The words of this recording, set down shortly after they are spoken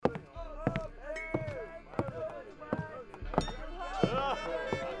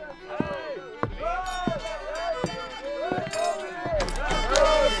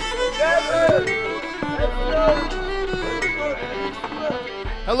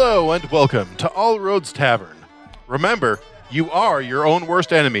Hello and welcome to All Roads Tavern. Remember, you are your own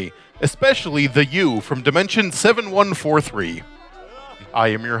worst enemy, especially the you from Dimension 7143. I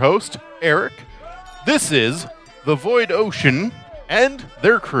am your host, Eric. This is the Void Ocean and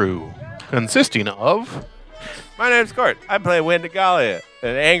their crew, consisting of... My name's Court. I play Wendigalia,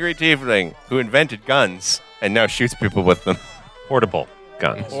 an angry tiefling who invented guns and now shoots people with them. Portable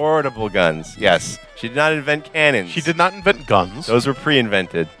guns. Portable guns, yes. She did not invent cannons. She did not invent guns. Those were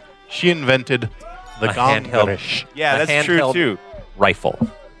pre-invented. She invented the Gongarish. Yeah, that's true too. Rifle.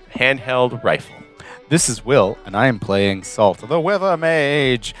 Handheld rifle. This is Will, and I am playing Salt, the Weather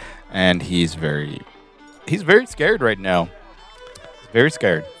Mage, and he's very scared right now. He's very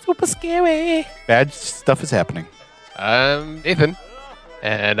scared. Super scary. Bad stuff is happening. I'm Nathan,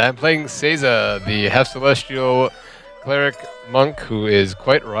 and I'm playing Seiza, the half-celestial cleric monk who is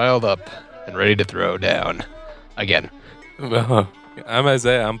quite riled up and ready to throw down. Again. I'm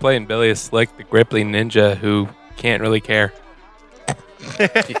Isaiah. I'm playing Billy Slick, the Gripply ninja who can't really care.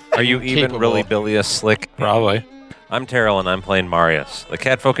 Are you even Capable. really Billy a Slick? Probably. I'm Terrell, and I'm playing Marius, the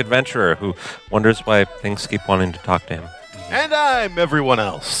catfolk adventurer who wonders why things keep wanting to talk to him. And I'm everyone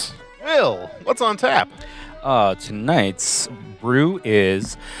else. Will, what's on tap? Tonight's brew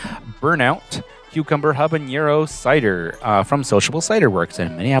is Burnout Cucumber Habanero Cider from Sociable Cider Works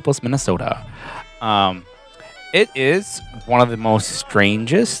in Minneapolis, Minnesota. It is one of the most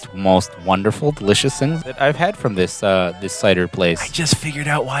strangest, most wonderful, delicious things that I've had from this this cider place. I just figured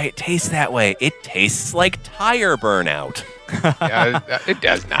out why it tastes that way. It tastes like tire burnout. Yeah, it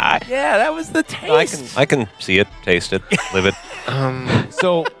does not. Yeah, that was the taste. I can see it, taste it, live it.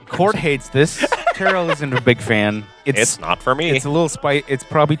 So Court hates this. Terrell isn't a big fan. It's not for me. It's a little It's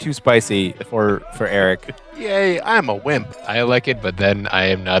probably too spicy for Eric. Yay, I'm a wimp. I like it, but then I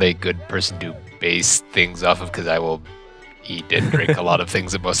am not a good person to base things off of because I will eat and drink a lot of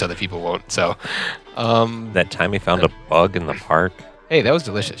things that most other people won't. So, That time he found a bug in the park. hey, that was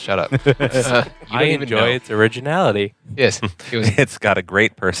delicious. Shut up. You I don't even enjoy know. its originality. Yes, it was It's got a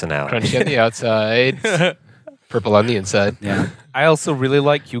great personality. crunchy on the outside, purple on the inside. Yeah. I also really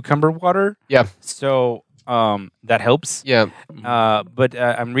like cucumber water. Yeah, So that helps. yeah. But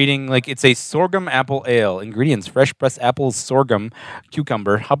I'm reading it's a sorghum apple ale. Ingredients: fresh pressed apples, sorghum,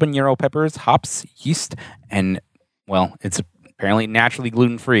 cucumber, habanero peppers, hops, yeast, and it's apparently naturally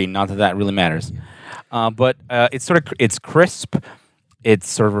gluten free. Not that really matters. But it's crisp. It's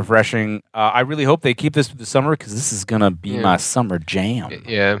sort of refreshing. I really hope they keep this through the summer because this is gonna be my summer jam.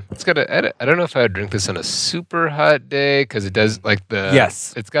 Yeah, it's got a. I don't know if I would drink this on a super hot day because it does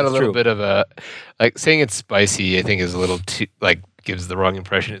Yes, It's got a that's little true. bit of a saying it's spicy. I think is a little too gives the wrong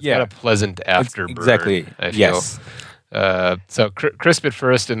impression. It's got a pleasant afterburn. Exactly. I feel. Yes. So crisp at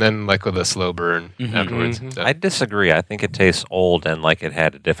first and then with a slow burn afterwards. So- I disagree. I think it tastes old and like it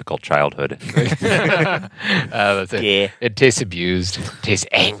had a difficult childhood. That's it. Yeah. It tastes abused. It tastes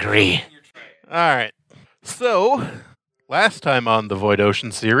angry. All right. So, last time on the Void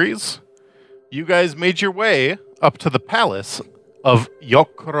Ocean series, you guys made your way up to the palace of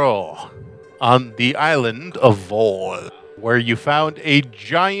Yokro on the island of Vol, where you found a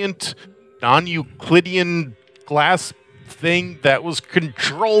giant non-Euclidean glass thing that was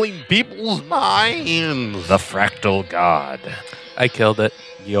controlling people's minds. The fractal god. I killed it.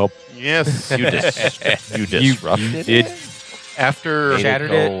 Yup. Yes. You disrupted did. it? After Shattered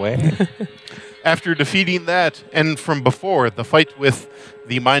Go it. away. After defeating that, and from before, the fight with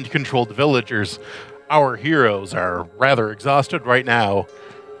the mind-controlled villagers, our heroes are rather exhausted right now.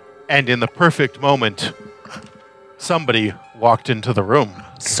 And in the perfect moment, somebody walked into the room,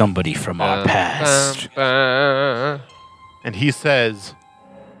 Somebody from our past. and he says,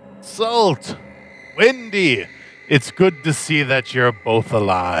 "Salt, Wendy, it's good to see that you're both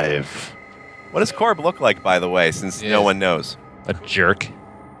alive." What does Corb look like, by the way, since no one knows? A jerk.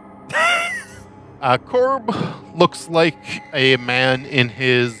 Corb looks like a man in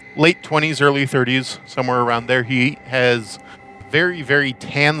his late 20s, early 30s, somewhere around there. He has very, very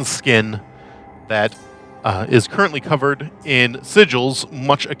tan skin that is currently covered in sigils,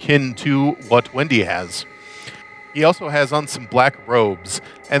 much akin to what Wendy has. He also has on some black robes,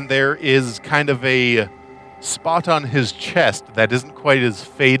 and there is kind of a spot on his chest that isn't quite as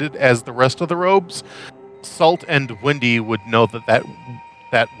faded as the rest of the robes. Salt and Wendy would know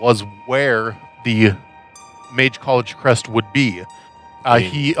that was where the Mage College crest would be.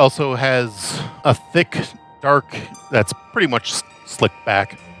 He also has a thick, dark, that's pretty much slicked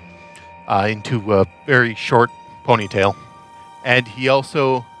back into a very short ponytail. And he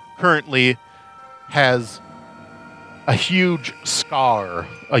also currently has a huge scar,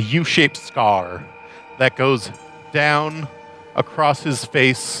 a U-shaped scar that goes down across his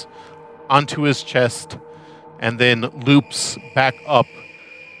face, onto his chest, and then loops back up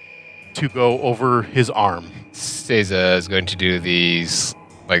to go over his arm. Seiza is going to do these,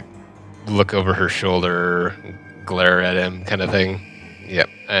 like, look over her shoulder, glare at him kind of thing. Yep.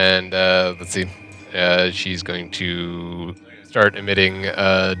 And let's see. She's going to start emitting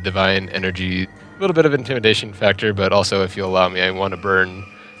divine energy. A little bit of intimidation factor, but also, if you allow me, I want to burn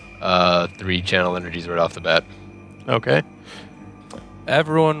 3 channel energies right off the bat. Okay.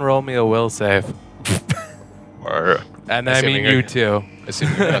 Everyone roll me a will save. Or And I mean Assuming you you're- too.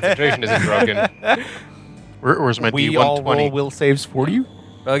 assuming your concentration isn't broken. Where's my We all D120? roll will saves for you.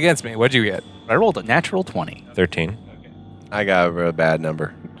 Roll against me. What'd you get? I rolled a natural 20. 13. I got a real bad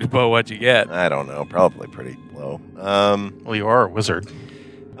number. But what'd you get? I don't know. Probably pretty low. Well, you are a wizard.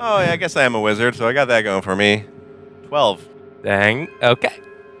 Oh, yeah, I guess I am a wizard, so I got that going for me. 12. Dang. Okay.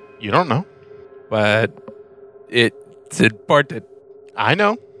 You don't know. But it's important. I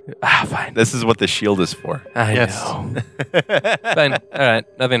know. Fine. This is what the shield is for. I Yes. know. Fine. All right.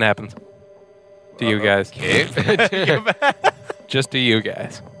 Nothing happens. To you guys. Okay. Just to you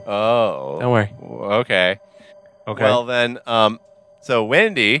guys. Oh. Don't worry. Okay. Okay. Well, then, so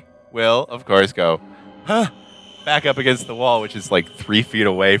Wendy will, of course, go, back up against the wall, which is like 3 feet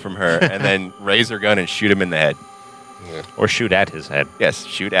away from her, and then raise her gun and shoot him in the head. Or shoot at his head. Yes,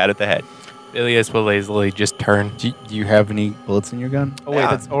 shoot at the head. Ilias will lazily just turn. Do you have any bullets in your gun? Oh,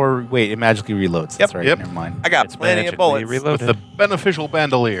 wait, Yeah. it magically reloads. That's right. Yep. Never mind. I got It's plenty of magically bullets. reloaded. With the beneficial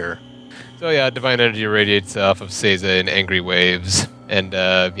bandolier. So yeah, divine energy radiates off of Seiza in angry waves, and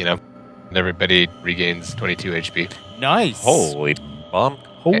everybody regains 22 HP. Nice. Holy bomb.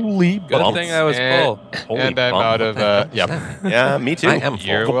 Holy Good Bumps. thing I was And- full. Holy and I'm bump. out of yep. Yeah, me too. I am full.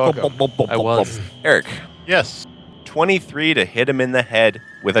 You're welcome. I was. Eric, Yes. 23 to hit him in the head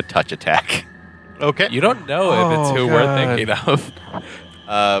with a touch attack. Okay. You don't know if it's who we're God. thinking of.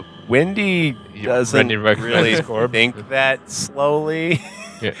 Wendy doesn't Wendy really recognizes Corb. think that slowly.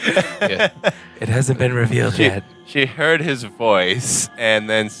 Yeah. It hasn't been revealed yet. She heard his voice and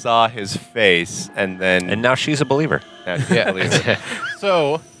then saw his face and then And now she's a believer. Now she believes it.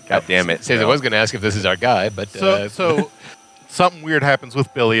 So, God damn it. Seiza was going to ask if this is our guy, but so something weird happens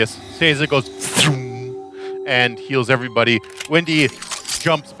with Bilius. Seiza goes "Throom," and heals everybody. Wendy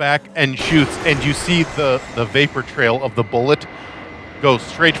jumps back and shoots, and you see the vapor trail of the bullet go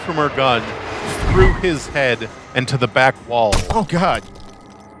straight from her gun through his head and to the back wall. Oh, God.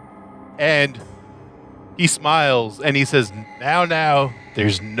 And he smiles and he says, Now,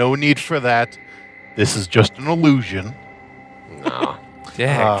 there's no need for that. This is just an illusion." no, Dick.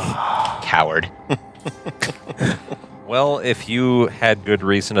 coward. Well, if you had good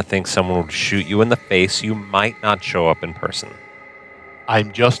reason to think someone would shoot you in the face, you might not show up in person.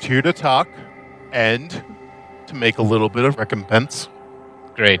 I'm just here to talk and to make a little bit of recompense.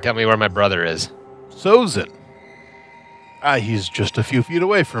 Great. Tell me where my brother is. Sozin. He's just a few feet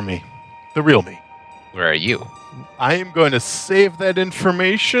away from me. The real me. Where are you? I am going to save that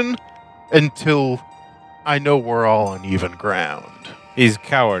information until I know we're all on even ground. He's a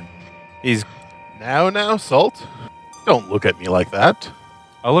coward. He's. Now, Salt. Don't look at me like that.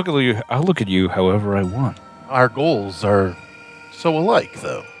 I'll look at you however I want. Our goals are so alike,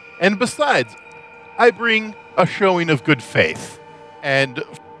 though. And besides, I bring a showing of good faith. And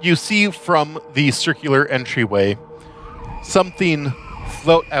you see from the circular entryway something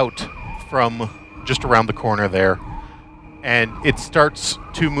float out from just around the corner there. And it starts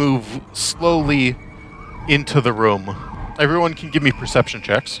to move slowly into the room. Everyone can give me perception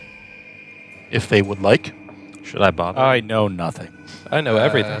checks, if they would like. Should I bother? I know nothing. I know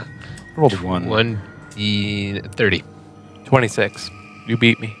everything. Rolled a 1. 1d30. 26. You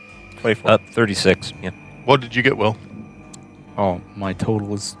beat me. 24. 36. Yeah. What did you get, Will? Oh, my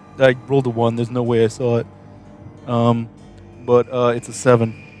total is. I rolled a 1. There's no way I saw it. But it's a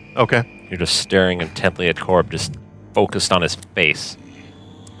 7. Okay. You're just staring intently at Corb, just focused on his face.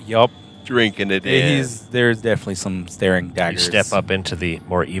 Yup. Drinking it in. There's definitely some staring You daggers. step up into the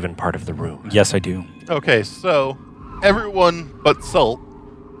more even part of the room. Yes, I do. Okay, so everyone but Salt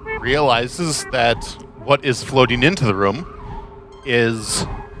realizes that what is floating into the room is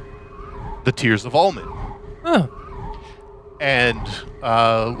the Tears of Almond. Oh. And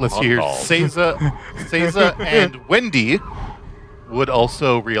let's see here, Uh-oh. Seiza and Wendy would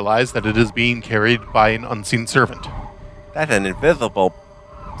also realize that it is being carried by an unseen servant. That's an invisible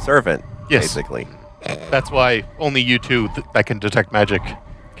servant, Yes. basically. That's why only you two that can detect magic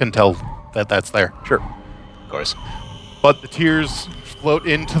can tell that that's there. Sure. Of course. But the tears float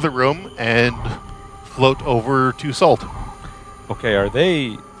into the room and float over to Salt. Okay, are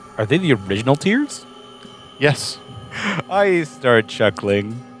they the original tears? Yes. I start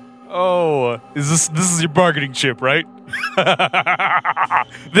chuckling. Oh, this is your bargaining chip, right?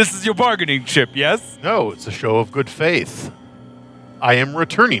 This is your bargaining chip, yes? No, it's a show of good faith. I am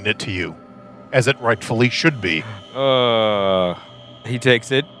returning it to you, as it rightfully should be. He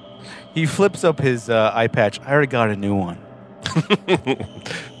takes it. He flips up his eye patch. I already got a new one.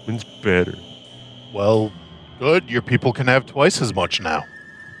 One's better. Well, good. Your people can have twice as much now.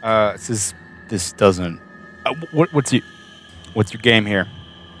 This doesn't. What's your game here?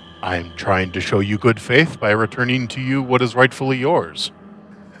 I'm trying to show you good faith by returning to you what is rightfully yours.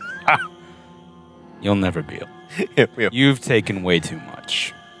 You'll never be able. You've taken way too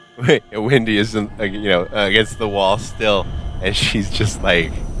much. Wendy is, against the wall still, and she's just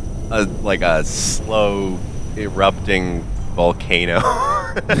like a slow erupting volcano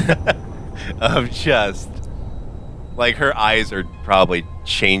of just like her eyes are probably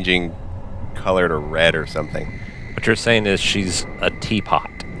changing color to red or something. What you're saying is she's a teapot.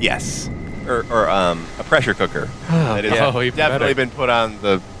 Yes, or a pressure cooker that has even definitely better. been put on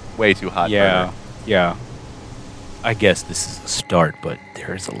the way too hot burner. Yeah. I guess this is a start, but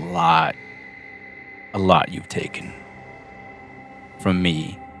there's a lot you've taken from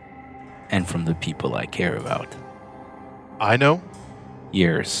me and from the people I care about. I know.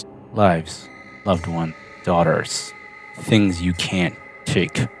 Years, lives, loved ones, daughters, things you can't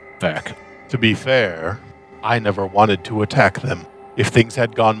take back. To be fair, I never wanted to attack them. If things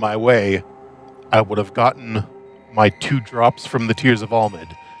had gone my way, I would have gotten my 2 drops from the Tears of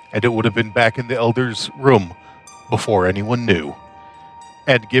Almid, and it would have been back in the Elder's room before anyone knew.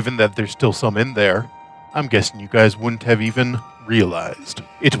 And given that there's still some in there, I'm guessing you guys wouldn't have even realized.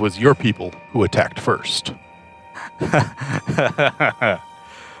 It was your people who attacked first.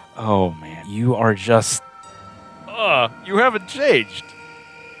 Oh man, you are just. You haven't changed.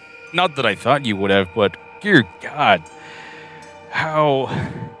 Not that I thought you would have, but dear God, how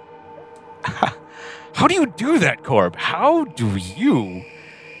do you do that, Corb? How do you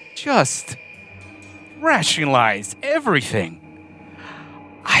just rationalize everything?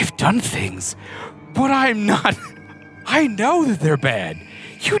 I've done things, but I'm not. I know that they're bad.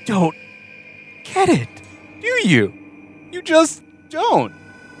 You don't get it, do you? You just don't.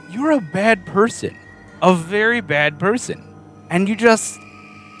 You're a bad person. A very bad person. And you just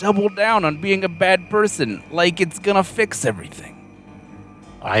double down on being a bad person like it's gonna fix everything.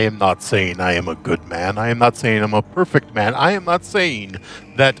 I am not saying I am a good man. I am not saying I'm a perfect man. I am not saying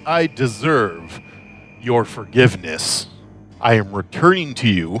that I deserve your forgiveness. I am returning to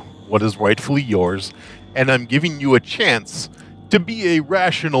you what is rightfully yours, and I'm giving you a chance to be a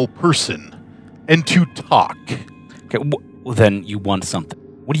rational person and to talk. Okay, well then you want something.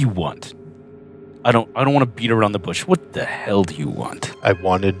 What do you want? I don't want to beat around the bush. What the hell do you want? I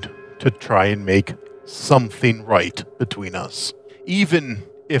wanted to try and make something right between us, even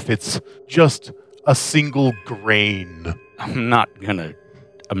if it's just a single grain. I'm not gonna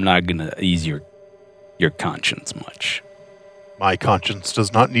ease your conscience much. My conscience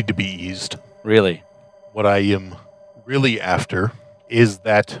does not need to be eased. Really? What I am really after is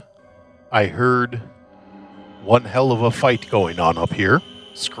that I heard one hell of a fight going on up here,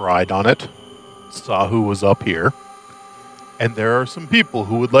 scried on it, saw who was up here, and there are some people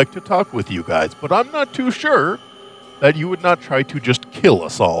who would like to talk with you guys, but I'm not too sure that you would not try to just kill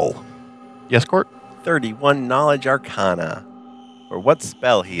us all. Yes, Court? 31 knowledge arcana. Or what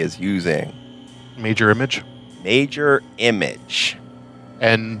spell he is using. Major image. Major image.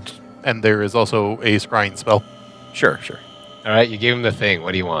 And there is also a scrying spell. Sure. All right, you gave him the thing.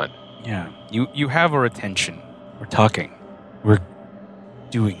 What do you want? Yeah. You have our attention. We're talking. We're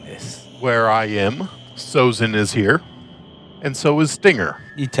doing this. Where I am, Sozin is here, and so is Stinger.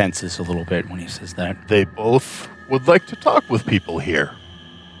 He tenses a little bit when he says that. They both would like to talk with people here.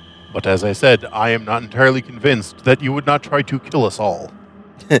 But as I said, I am not entirely convinced that you would not try to kill us all.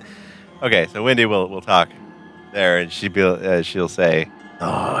 Okay, so Wendy will talk there, and she'll say,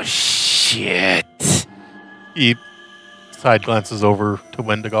 Oh shit. He side glances over to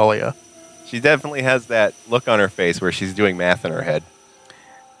Wendigalia. she definitely has that look on her face where she's doing math in her head.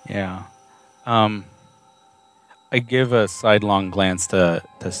 Yeah. I give a sidelong glance to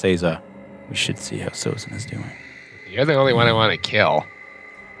Seiza. We should see how Sozin is doing. You're the only one I want to kill.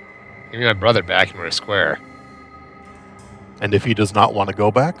 Give me my brother back and we're square. And if he does not want to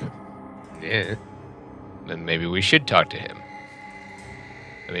go back, Yeah. Then maybe we should talk to him.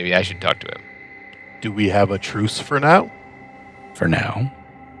 Or maybe I should talk to him. do we have a truce for now? For now.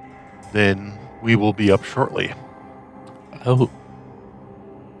 Then we will be up shortly. Oh.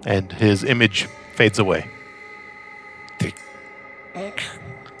 And his image fades away.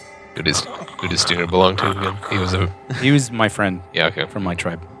 Who does Stinger belong to again? He was my friend Yeah, okay. from my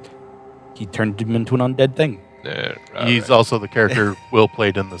tribe. He turned him into an undead thing. He's also the character Will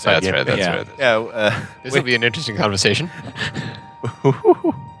played in the side That's game. right. That's Yeah. right. Yeah. This will be an interesting conversation.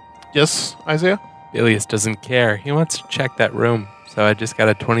 Yes, Isaiah? Ilias doesn't care. He wants to check that room. So I just got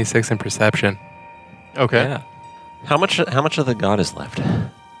a 26 in perception. Okay. Yeah. How much of the god is left?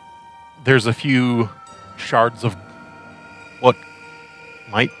 There's a few shards of what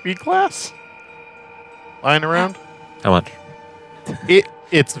might be glass lying around. How much?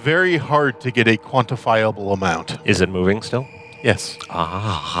 It's very hard to get a quantifiable amount. Is it moving still? Yes.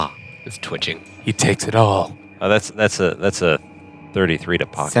 Ah. It's twitching. He takes it all. Oh, that's a 33 to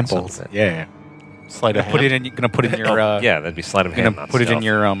pocket. Samples. something. Yeah. Sleight of hand. Put it in. Gonna put it in your. Yeah, that'd be sleight of You're hand. gonna not put it in stealth.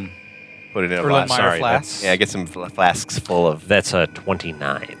 your Put it in a Erlenmeyer flask. sorry, flask. Yeah, get some flasks full of That's a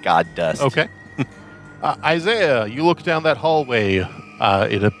 29. god dust. Okay. Isaiah, you look down that hallway.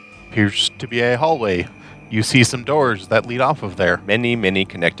 It appears to be a hallway. You see some doors that lead off of there. Many, many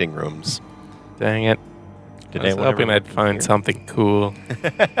connecting rooms. Dang it. Did I was anyone hoping ever I'd find hear? something cool.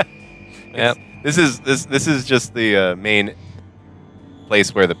 Yep. This is just the main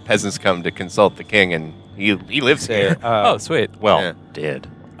place where the peasants come to consult the king, and he lives here. Oh, sweet. Well, Yeah. did.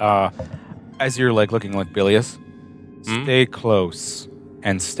 As you're like looking like Bilious, Hmm? stay close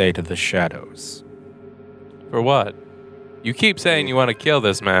and stay to the shadows. For what? You keep saying you want to kill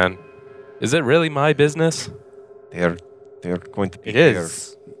this man. Is it really my business? They're going to be It here.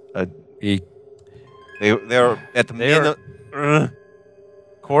 is. They're at the They are- main.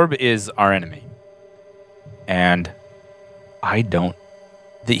 Corb is our enemy, and I don't.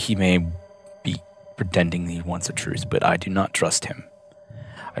 That he may be pretending he wants a truce, but I do not trust him.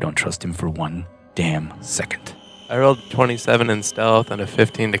 I don't trust him for one damn second. I rolled 27 in stealth and a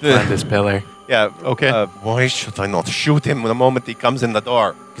 15 to climb this pillar. Yeah. Okay. Why should I not shoot him the moment he comes in the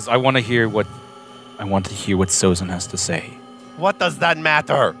door? Because I want to hear what Sozin has to say. What does that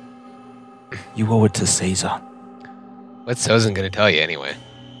matter? You owe it to Caesar. What's Sozin going to tell you anyway?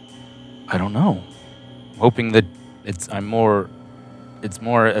 I don't know. I'm hoping that it's more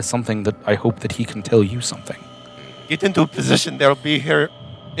as something that I hope that he can tell you something. Get into a position. They'll be here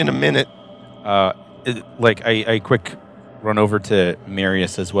in a minute. I quick run over to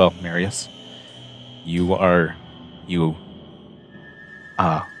Marius as well. Marius,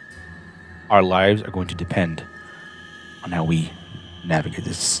 our lives are going to depend on how we navigate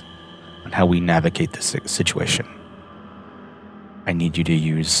this situation. I need you to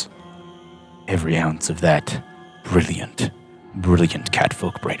use every ounce of that brilliant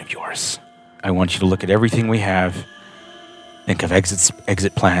catfolk brain of yours. I want you to look at everything we have, think of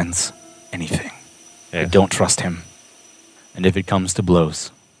exit plans, anything. I Yes. don't trust him. And if it comes to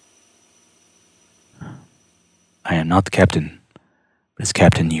blows, I am not the captain, but as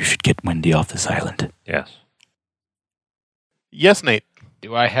captain, you should get Wendy off this island. Yes. Yes, Nate.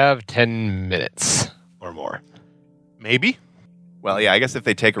 Do I have 10 minutes or more? Maybe. Well, yeah. I guess if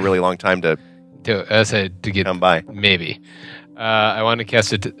they take a really long time to To get come by. maybe. I want to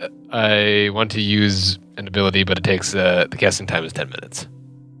cast it. I want to use an ability, but it takes the casting time is 10 minutes.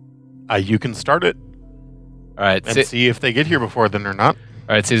 You can start it All right, and see if they get here before then or not.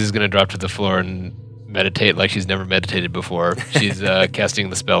 all right. Susie's going to drop to the floor and meditate like she's never meditated before. She's casting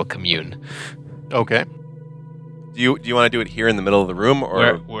the spell Commune. Okay. Do you want to do it here in the middle of the room,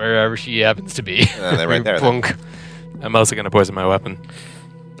 or Wherever she happens to be. they're right there, then. Plunk. I'm also going to poison my weapon.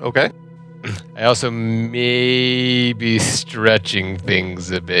 Okay. I also may be stretching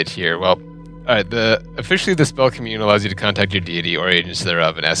things a bit here. Well, all right. Officially, the spell Commune allows you to contact your deity or agents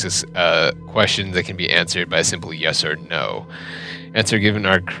thereof and ask us questions that can be answered by a simple yes or no. Answer given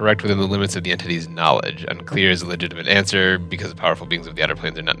are correct within the limits of the entity's knowledge. Unclear is a legitimate answer because the powerful beings of the outer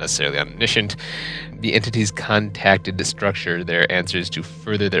planes are not necessarily omniscient. The entities contacted to structure their answers to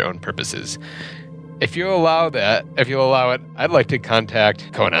further their own purposes. If you allow it, I'd like to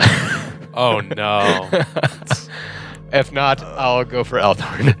contact Kona. Oh, no. If not, I'll go for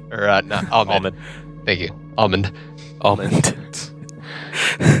Althorn. Or not Almond. Almond. Thank you. Almond. Almond.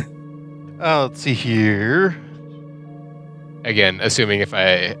 Let's see here. Again, assuming if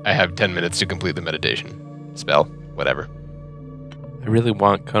I have 10 minutes to complete the meditation spell, whatever. I really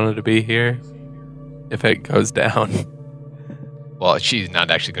want Kona to be here. If it goes down. Well, she's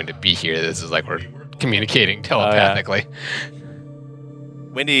not actually going to be here. This is like we're communicating telepathically.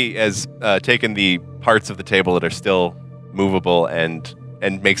 Wendy has taken the parts of the table that are still movable and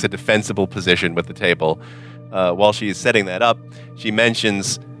makes a defensible position with the table. While she is setting that up, she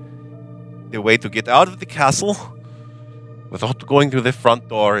mentions the way to get out of the castle without going through the front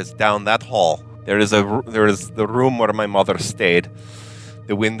door is down that hall. There is the room where my mother stayed.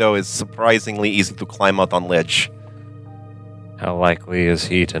 The window is surprisingly easy to climb out on ledge. How likely is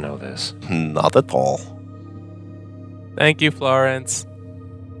he to know this? Not at all. Thank you, Florence.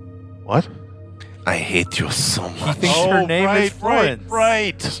 What? I hate you so much. thinks her name is Florence.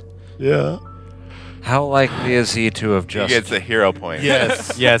 Right. Yeah. How likely is he to have He just... gets a hero point.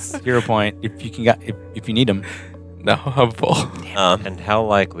 Yes. Yes, hero point. If you can get, if you need them. No, I'm full. And how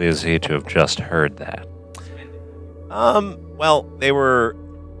likely is he to have just heard that? Well, they were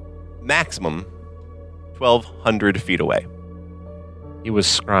maximum 1,200 feet away. He was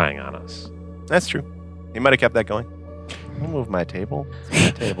scrying on us. That's true. He might have kept that going. I'll move my table. It's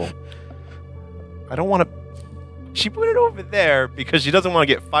my table. I don't want to... She put it over there because she doesn't want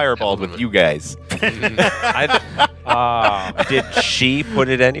to get fireballed with you guys. Did she put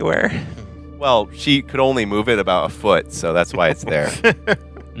it anywhere? Well, she could only move it about a foot, so that's why it's there.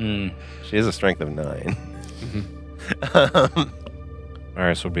 Mm. She has a strength of 9.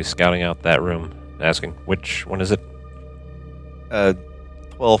 Marius would be scouting out that room, asking, which one is it?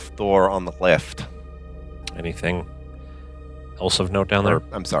 12th door on the left. Anything else of note down there? Or,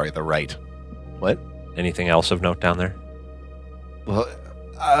 I'm sorry, the right. What? Anything else of note down there? Well,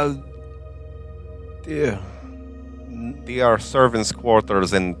 there are servants'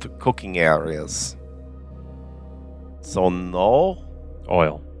 quarters and cooking areas. So no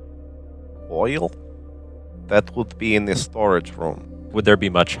Oil. oil? That would be in the storage room. Would there be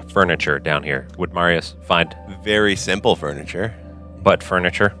much furniture down here? Would Marius find Very simple furniture. but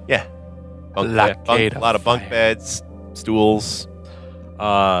furniture? Yeah. A Blockade lot of bunk of fire. beds, stools.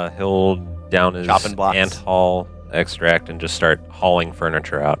 He'll down his Chopping blocks. ant haul extract and just start hauling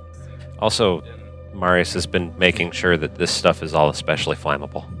furniture out. Also, Marius has been making sure that this stuff is all especially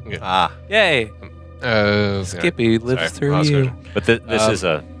flammable. Ah, Yay! Skippy lives through you. But this is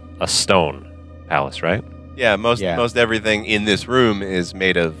a stone palace, right? yeah. Most Yeah. everything in this room is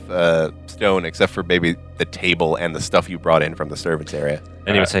made of stone, except for maybe the table and the stuff you brought in from the servants area.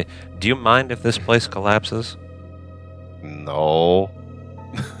 And he would say, do you mind if this place collapses? No.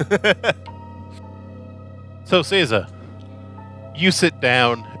 So, Caesar, you sit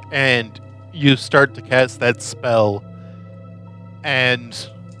down and you start to cast that spell, and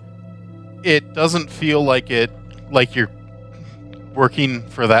it doesn't feel like you're working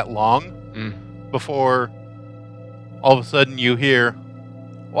for that long before all of a sudden you hear,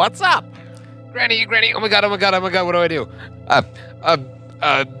 What's up? Granny, oh my god, what do I do?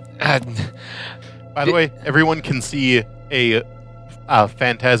 by the way, everyone can see a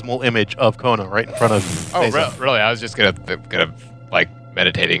phantasmal image of Kona right in front of Caesar. Really? I was just gonna like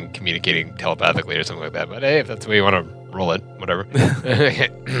meditating, communicating telepathically or something like that. But hey, if that's the way you want to roll it, whatever.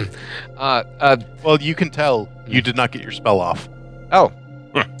 Well, you can tell you did not get your spell off. Oh.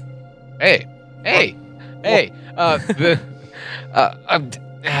 Hey.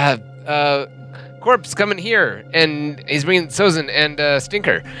 Corpse coming here, and he's bringing Sozin and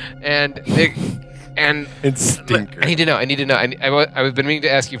Stinker, and they, and It's Stinker. I need to know. I've been meaning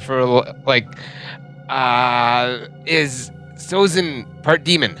to ask you for like, is Sozin part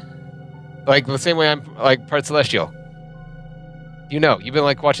demon? Like the same way I'm like part celestial. You know, you've been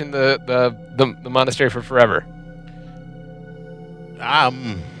like watching the monastery for forever.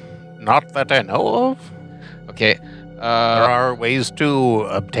 Not that I know of. Okay. There are ways to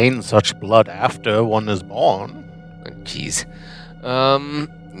obtain such blood after one is born. Jeez.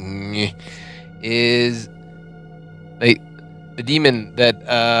 Is like the demon that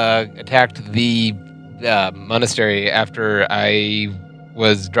attacked the monastery after I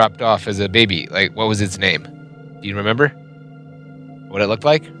was dropped off as a baby? Like, what was its name? Do you remember what it looked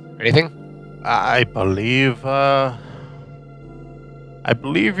like? Or anything? I believe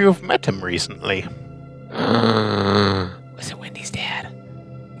you've met him recently. Was it Wendy's dad?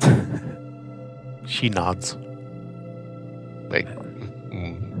 She nods. Like,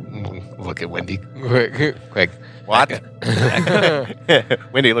 look at Wendy quick. What?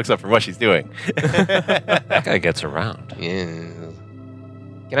 Wendy looks up from what she's doing. That guy gets around. Yeah.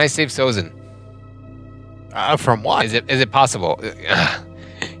 Can I save Sozin? From what? Is it possible?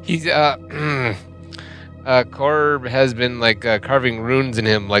 He's Korb has been like carving runes in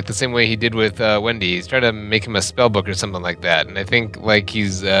him, like the same way he did with Wendy. He's trying to make him a spell book or something like that, and I think like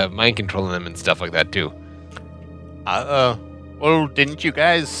he's mind controlling him and stuff like that too. Well, didn't you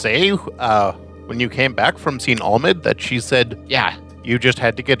guys say when you came back from seeing Almid that she said Yeah, you just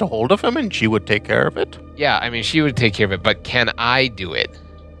had to get a hold of him and she would take care of it? yeah. I mean, she would take care of it, but can I do it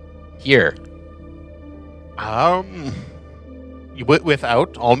here?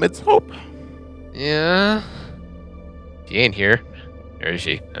 Without Almid's help? Yeah. She ain't here, or is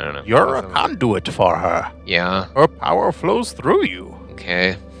she? I don't know. You're a conduit for her. Yeah. Her power flows through you.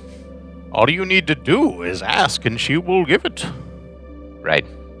 Okay. All you need to do is ask, and she will give it. Right.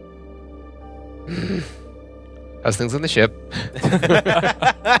 How's things on the ship?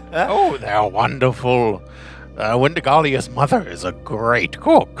 Oh, they're wonderful. Wendigalia's mother is a great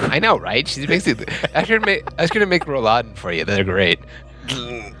cook. I know, right? She's basically. Ask her to make rouladen for you. They're great.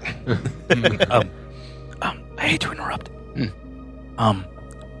 I hate to interrupt.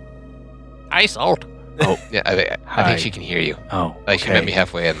 Ice salt. Yeah, I Hi. think she can hear you. Oh, Like she met me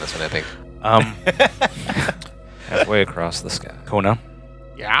halfway in this one, I think. Halfway across the sky. Kona,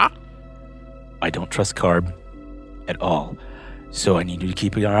 Yeah? I don't trust Carb at all, so I need you to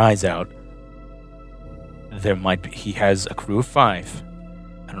keep your eyes out. He has a crew of 5.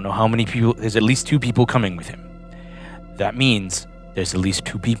 I don't know how many people. There's at least 2 people coming with him. That means there's at least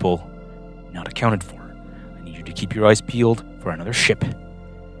 2 people not accounted for. I need you to keep your eyes peeled for another ship.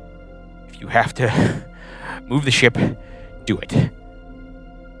 If you have to move the ship, do it.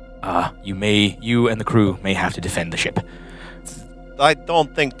 You and the crew may have to defend the ship. I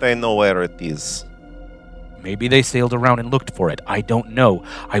don't think they know where it is. Maybe they sailed around and looked for it. I don't know.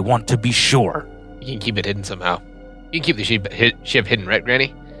 I want to be sure. You can keep it hidden somehow. You can keep the ship hidden, right,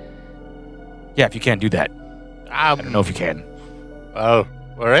 Granny? Yeah, if you can't do that. I don't know if you can. Well,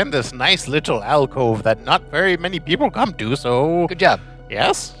 we're in this nice little alcove that not very many people come to, so... Good job.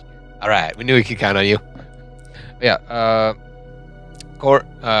 Yes? All right, we knew we could count on you. Yeah,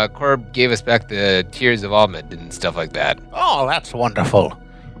 Corb gave us back the Tears of Almond and stuff like that. Oh, that's wonderful.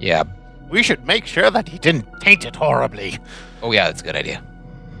 Yeah. We should make sure that he didn't taint it horribly. Oh, yeah, that's a good idea.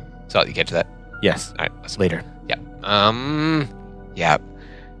 So, you catch that? Yes. All right, awesome. Later. Yeah. Yeah.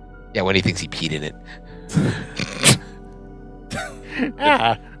 Yeah, when he thinks he peed in it.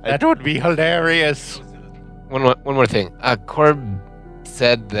 That would be hilarious. One more thing. Corb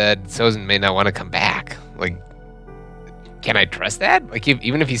said that Sozin may not want to come back. Like, can I trust that? Like,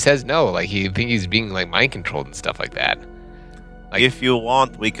 even if he says no, like, you think he's being, like, mind controlled and stuff like that. Like, If you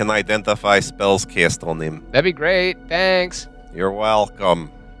want, we can identify spells cast on him. that'd be great. Thanks. You're welcome.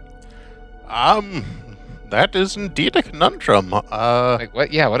 That is indeed a conundrum. Like,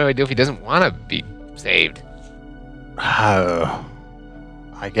 what? Yeah, what do I do if he doesn't want to be saved?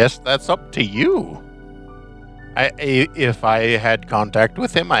 I guess that's up to you. If I had contact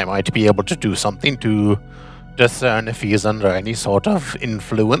with him, I might be able to do something to discern if he's under any sort of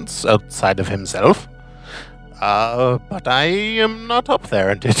influence outside of himself. But I am not up there,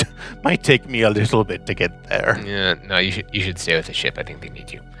 and it might take me a little bit to get there. Yeah, no, you should stay with the ship. I think they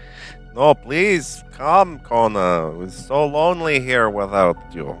need you. No, please, come, Kona. It's so lonely here without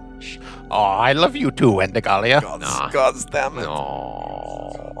you. Oh, I love you too, Wendigalia. Nah. God damn it.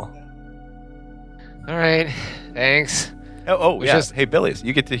 No. All right, thanks. Oh, We yes. should- Hey, Billies,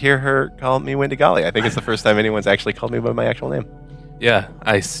 you get to hear her call me Wendigali. I think it's the first time anyone's actually called me by my actual name. Yeah,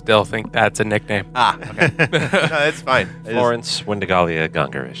 I still think that's a nickname. Ah, okay. No, it's fine. Florence Wendigalia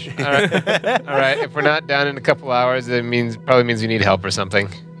Gungerish. All right. If we're not down in a couple hours, it probably means we need help or something.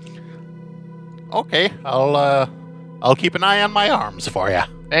 Okay, I'll keep an eye on my arms for you.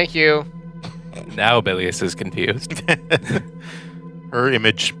 Thank you. Now Bilius is confused. Her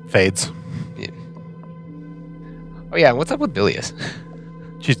image fades. Oh yeah, what's up with Bilius?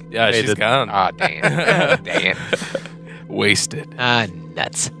 She's Yeah, she's faded. gone. Ah, dang it. Dang it. Wasted. Ah,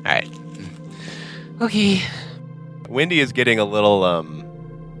 nuts. All right. Okay. Wendy is getting a little,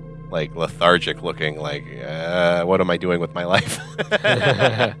 like, lethargic looking, like, what am I doing with my life?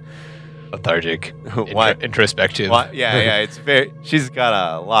 Lethargic. Why? Introspective. Why? Yeah, it's very, she's got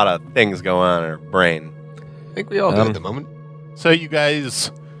a lot of things going on in her brain. I think we all do at the moment. So you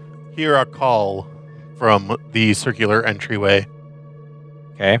guys hear a call from the circular entryway.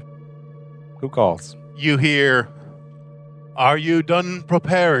 Okay. Who calls? You hear, "Are you done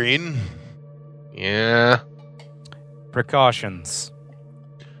preparing?" Yeah. Precautions.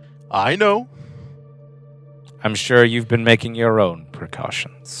 I know. I'm sure you've been making your own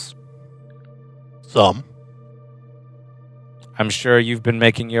precautions. Some. I'm sure you've been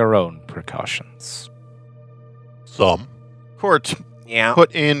making your own precautions. Some. Court, Yeah.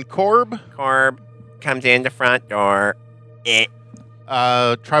 put in Corb, Corb comes in the front door.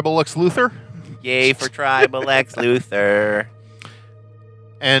 Tribal Lex Luthor, Yay for Tribal Lex Luthor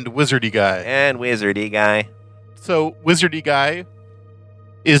and Wizardy Guy. and Wizardy Guy. So Wizardy Guy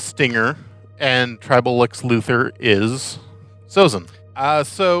is Stinger, and Tribal Lex Luthor is Sozin.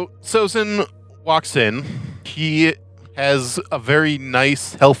 So Sozin walks in. He has a very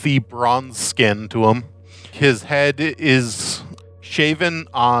nice, healthy bronze skin to him. His head is shaven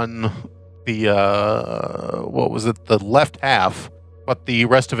on the the left half, but the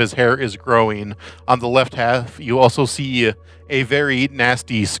rest of his hair is growing. On the left half, you also see a very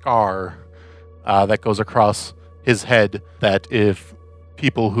nasty scar that goes across his head that if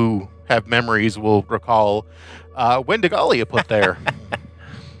people who have memories will recall Wendigalia put there.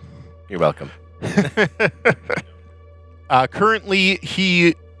 You're welcome. Currently,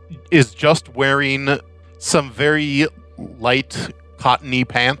 he is just wearing some very light cottony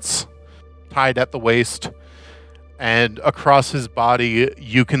pants tied at the waist, and across his body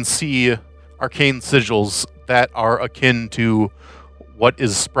you can see arcane sigils that are akin to what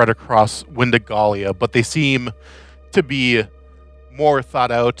is spread across Wendigalia, but they seem to be more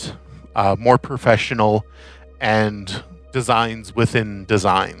thought out, more professional, and designs within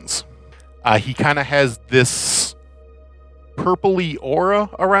designs. He kind of has this purpley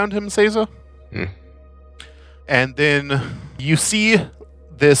aura around him, Seiza. And then you see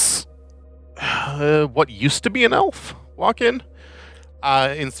this, what used to be an elf, walk in.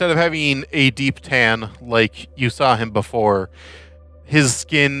 Instead of having a deep tan like you saw him before, his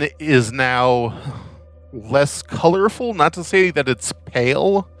skin is now less colorful. Not to say that it's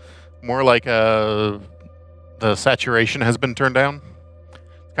pale, more like the saturation has been turned down.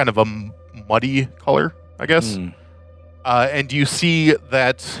 It's kind of a muddy color, I guess. And you see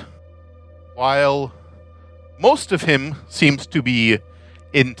that while most of him seems to be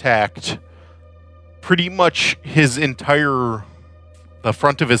intact, pretty much his entire, the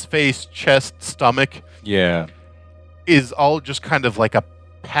front of his face, chest, stomach, Yeah. is all just kind of like a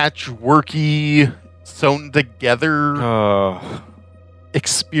patchworky, sewn together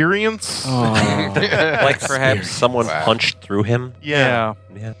experience. Like perhaps someone Wow. punched through him. Yeah.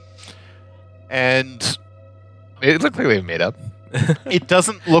 Yeah. And It looked like they made up. it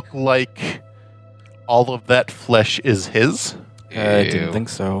doesn't look like all of that flesh is his. I didn't Ew. think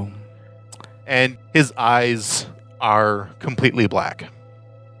so. And his eyes are completely black.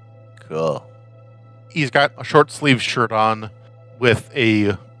 Cool. He's got a short sleeve shirt on with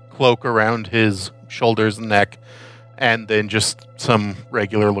a cloak around his shoulders and neck, and then just some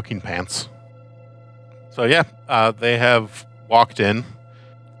regular looking pants. So yeah, they have walked in.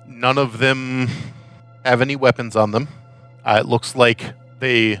 None of them have any weapons on them. It looks like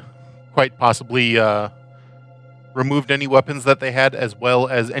they quite possibly removed any weapons that they had, as well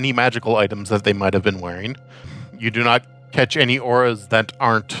as any magical items that they might have been wearing. You do not catch any auras that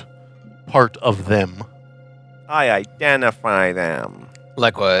aren't part of them. I identify them.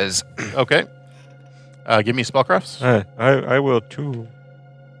 Likewise. Okay. Give me spellcrafts. I will too.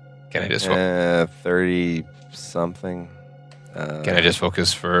 Can I just 30 something. can I just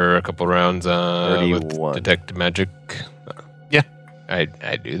focus for a couple rounds with 31. detect magic? Yeah. I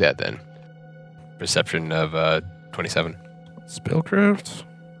do that then. Perception of 27. Spellcraft?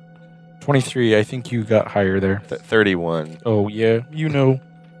 23. I think you got higher there. 31. Oh, yeah. You know.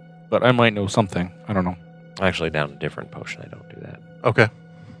 But I might know something. I don't know. I'm actually down a different potion. I don't do that. Okay.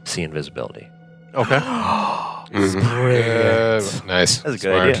 See invisibility. Okay. Nice. That's a good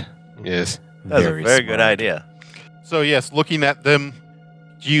Smart. idea. Yes. That's a very good idea. So yes, looking at them,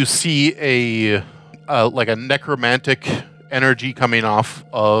 you see a like a necromantic energy coming off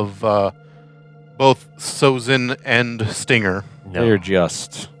of both Sozin and Stinger. No. They're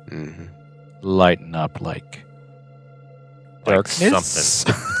just Mm-hmm. lighting up like Like darkness.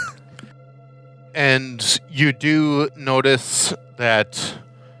 something. And you do notice that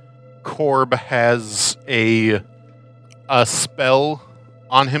Corb has a spell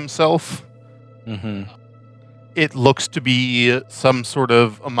on himself. Mm-hmm. It looks to be some sort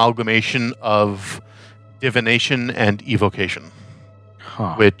of amalgamation of divination and evocation,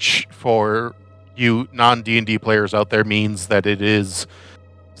 Huh. which for you non-D&D players out there means that it is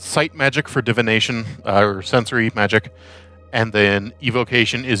sight magic for divination or sensory magic, and then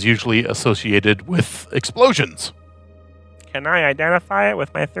evocation is usually associated with explosions. Can I identify it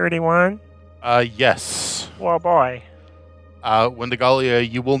with my 31? Yes. Oh boy. Wendigalia,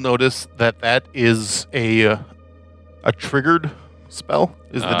 you will notice that that is a triggered spell,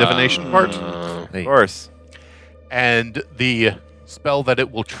 is the divination part. Of course. And the spell that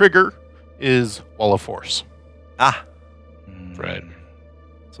it will trigger is Wall of Force. Ah, Right.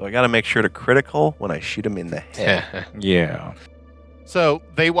 so I got to make sure to critical when I shoot him in the head. Yeah. So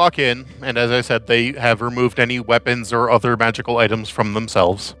they walk in, and as I said, they have removed any weapons or other magical items from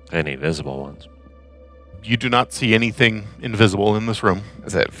themselves. Any visible ones. You do not see anything invisible in this room.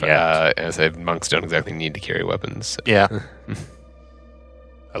 As I monks don't exactly need to carry weapons. Yeah.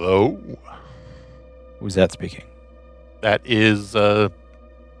 Hello? Who's that speaking? That is the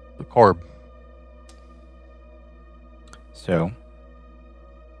Corb. So,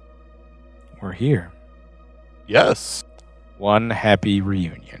 we're here. Yes. one happy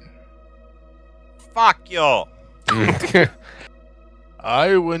reunion. Fuck you.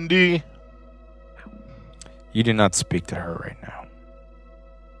 Hi, Wendy. You do not speak to her right now.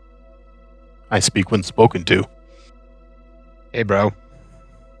 I speak when spoken to. Hey, bro.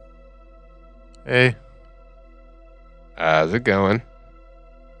 Hey, How's it going?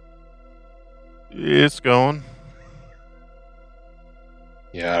 it's going.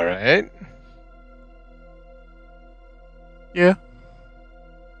 You all right? Yeah.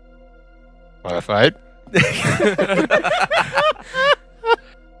 Want to fight?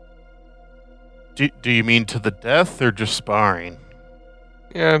 Do you mean to the death or just sparring?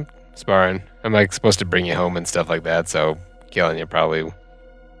 Yeah, sparring. I'm like supposed to bring you home and stuff like that, so killing you probably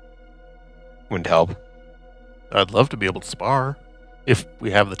wouldn't help. I'd love to be able to spar, if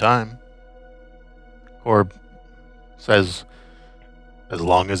we have the time. Corb says, as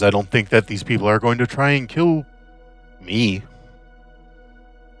long as I don't think that these people are going to try and kill me.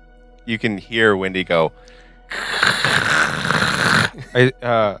 You can hear Wendy go,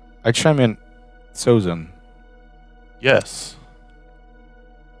 I chime in. Sozin, Yes.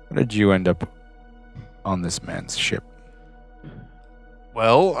 how did you end up on this man's ship?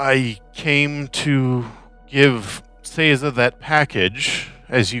 Well, I came to give Seiza that package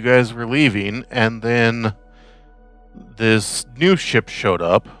as you guys were leaving, and then this new ship showed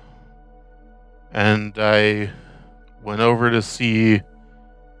up, and I went over to see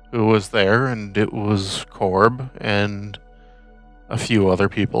who was there, and it was Corb and a few other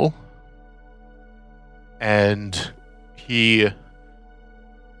people. And he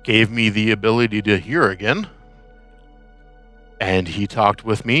gave me the ability to hear again. And he talked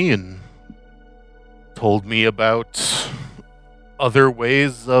with me and told me about other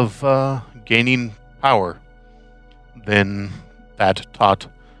ways of gaining power than that taught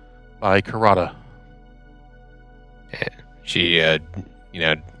by Karada. She,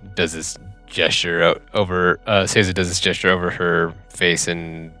 does this gesture over. Seiza does this gesture over her face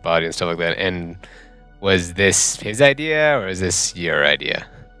and body and stuff like that. And was this his idea or is this your idea?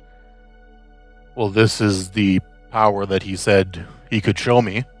 Well, this is the power that he said he could show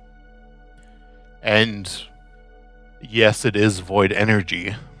me. And yes, it is void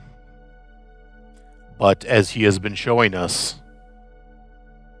energy. But as he has been showing us,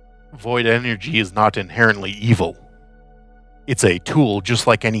 void energy is not inherently evil. It's a tool just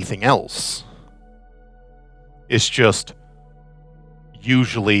like anything else. It's just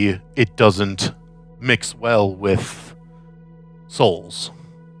usually it doesn't mix well with souls.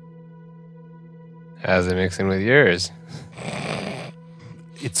 How's it mixing with yours?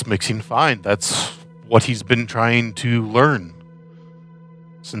 It's mixing fine. That's what he's been trying to learn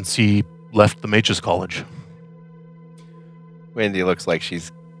since he left the Mages College. Wendy looks like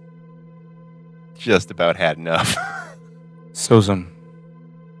she's just about had enough. Sozin,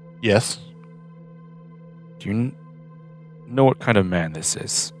 Yes? do you know what kind of man this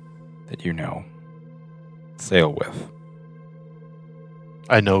is that you know? Sail with.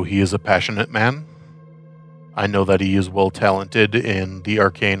 I know he is a passionate man. I know that he is well talented in the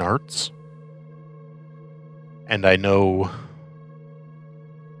arcane arts. And I know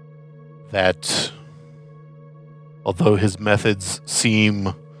that although his methods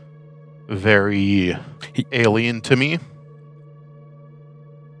seem very alien to me,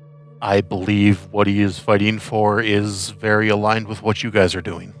 I believe what he is fighting for is very aligned with what you guys are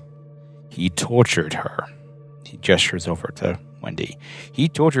doing. He tortured her. He gestures over to Wendy. He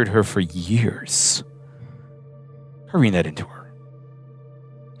tortured her for years. Hurrying that into her.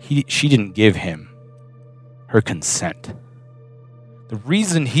 She didn't give him her consent. The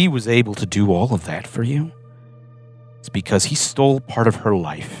reason he was able to do all of that for you is because he stole part of her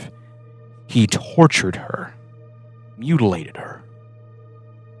life. He tortured her, mutilated her.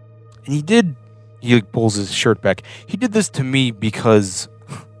 And he pulls his shirt back. He did this to me because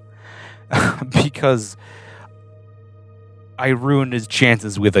because I ruined his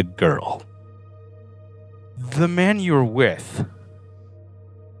chances with a girl. The man you're with,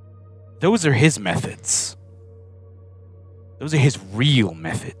 those are his methods. Those are his real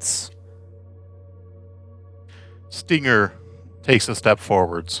methods. Stinger takes a step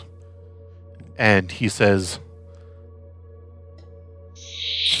forwards and he says,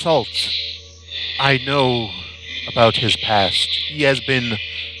 Salt, I know about his past. He has been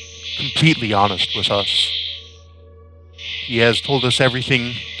completely honest with us. He has told us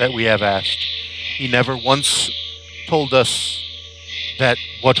everything that we have asked. He never once told us that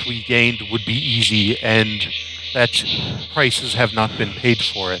what we gained would be easy and that prices have not been paid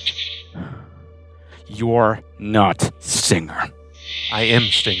for it. You're not Stinger. I am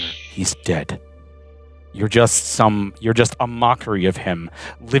Stinger. He's dead. You're just a mockery of him,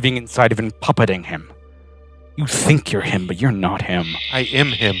 living inside of him, puppeting him. You think you're him, but you're not him. I am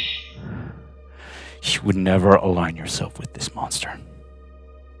him. You would never align yourself with this monster.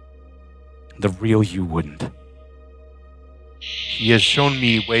 The real you wouldn't. He has shown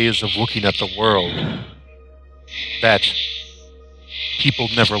me ways of looking at the world that people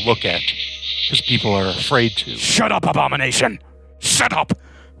never look at because people are afraid to. Shut up, Abomination! Shut up!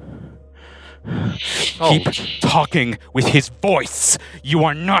 Oh. Keep talking with his voice. You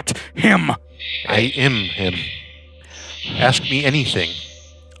are not him. I am him. Ask me anything.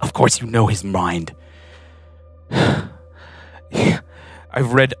 Of course you know his mind.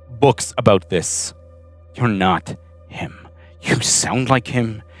 I've read books about this. You're not him. You sound like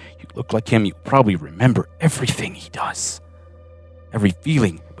him. You look like him. You probably remember everything he does. Every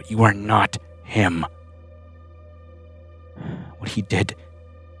feeling, but you are not him. What he did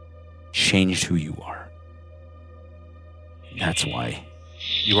changed who you are. That's why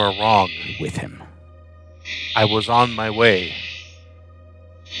You are wrong. you're with him. I was on my way.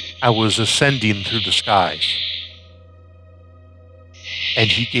 I was ascending through the skies. And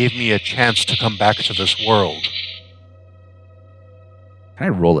he gave me a chance to come back to this world. Can I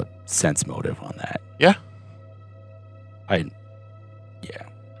roll a sense motive on that? Yeah. Yeah.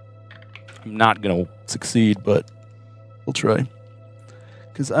 I'm not going to succeed, but we'll try.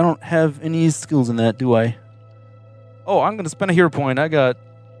 Because I don't have any skills in that, do I? Oh, I'm going to spend a hero point. I got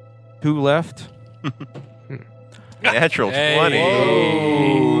 2 left. Natural Hey. 20.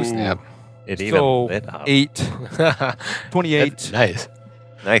 Oh, snap. It even So, lit up. 8, 28. Nice.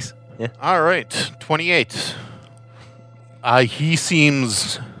 Nice. All right, 28. He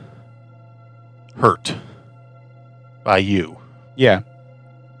seems hurt by you. Yeah.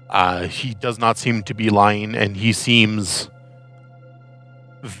 He does not seem to be lying, and he seems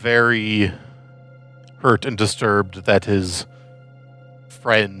very hurt and disturbed that his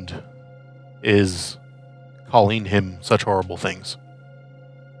friend is calling him such horrible things.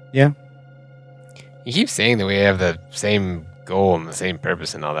 You keep saying that we have the same goal and the same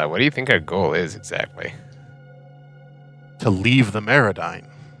purpose and all that. What do you think our goal is exactly? To leave the Meridyne.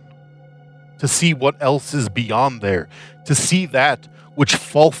 To see what else is beyond there. To see that which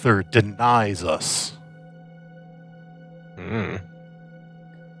Falther denies us. Hmm.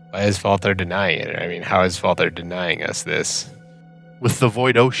 Why is Falter denying it? I mean, how is Falter denying us this? With the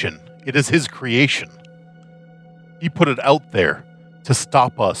Void Ocean. It is his creation. He put it out there to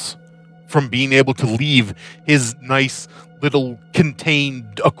stop us from being able to leave his nice little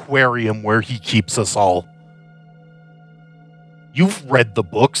contained aquarium where he keeps us all. You've read the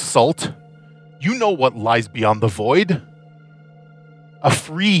books, Salt. You know what lies beyond the void. A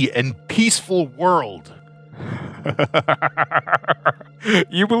free and peaceful world.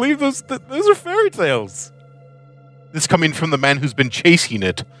 You believe those are fairy tales? This coming from the man who's been chasing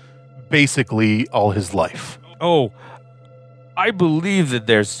it basically all his life. Oh, I believe that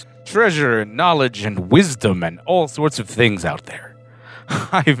there's treasure and knowledge and wisdom and all sorts of things out there.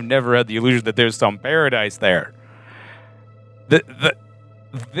 I've never had the illusion that there's some paradise there.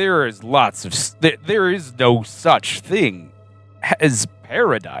 There is lots of... There is no such thing as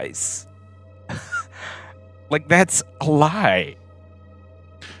paradise. Like, that's a lie.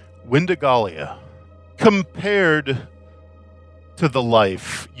 Windigalia, compared to the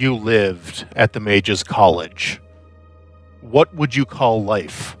life you lived at the Mage's College, what would you call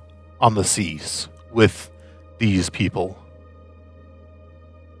life on the seas with these people?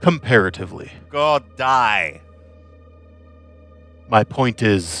 Comparatively. God, die. My point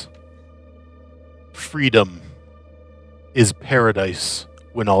is, freedom is paradise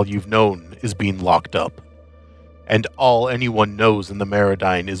when all you've known is being locked up. And all anyone knows in the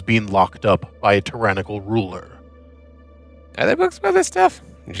Meridyne is being locked up by a tyrannical ruler. Are there books about this stuff?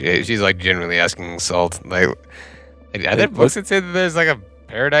 She's like genuinely asking Salt. Like, are there books that say that there's like a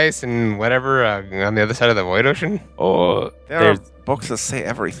paradise and whatever on the other side of the Void Ocean? Oh, There are books that say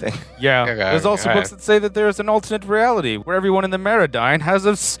everything. yeah. Okay, There's also alright. books that say that there's an alternate reality where everyone in the Meridyne has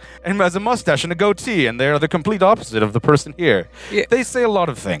a mustache and a goatee, and they're the complete opposite of the person here. Yeah. They say a lot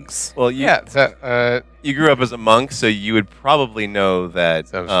of things. Well, you, Yeah. So, you grew up as a monk, so you would probably know that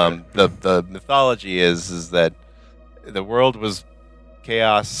Sounds the mythology is that the world was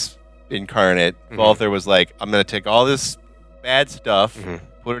chaos incarnate. Mhm. Balther was like, I'm going to take all this bad stuff, Mhm.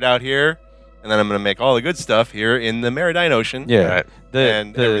 put it out here, and then I'm going to make all the good stuff here in the Meridyne Ocean. Yeah. Right.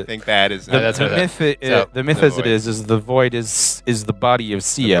 And everything bad is... The, that's the what myth, so, the myth the as it void. is the void is the body of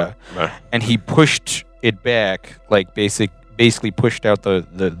Sia, Right. and he pushed it back, like basically pushed out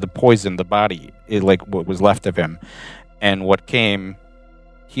the poison, the body, like what was left of him, and what came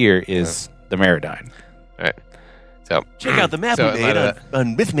here is the Meridyne. right. So Check out the map So we in made light of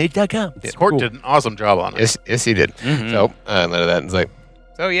on mythmade.com. Court did an awesome job on it. yes, he did. Mhm. So in light of that, it's like,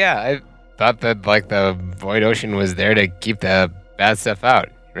 so yeah, I thought that like the Void Ocean was there to keep the bad stuff out.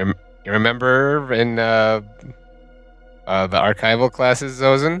 You remember in the archival classes,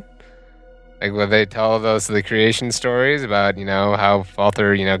 Zozen? Like when they tell the creation stories about, how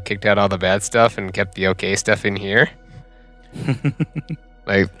Falther, kicked out all the bad stuff and kept the okay stuff in here.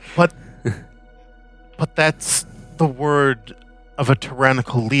 Like, But that's the word of a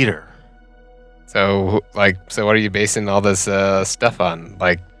tyrannical leader. so what are you basing all this stuff on?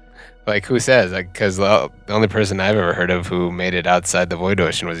 Like who says? Because the only person I've ever heard of who made it outside the Void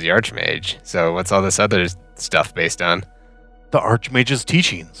Ocean was the Archmage. So what's all this other stuff based on? The Archmage's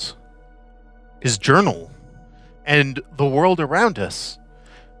teachings, his journal, and the world around us.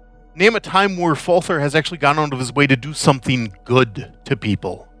 Name a time where Falther has actually gone out of his way to do something good to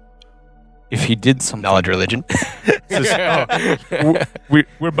people. If he did something, Knowledge religion. we're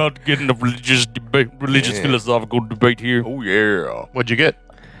about to get into religious debate, philosophical debate here. Oh yeah. What'd you get?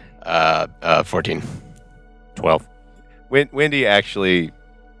 14. 12. Wendy actually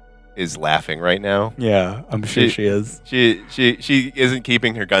is laughing right now. Yeah, I'm sure she is. She isn't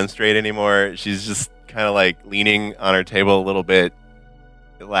keeping her gun straight anymore. She's just kind of like leaning on her table a little bit,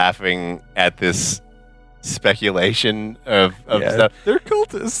 laughing at this speculation of stuff. They're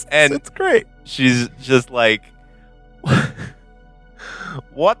cultists. And it's great. she's just like,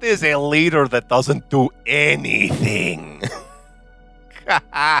 what is a leader that doesn't do anything?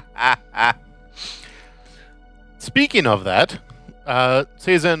 Speaking of that,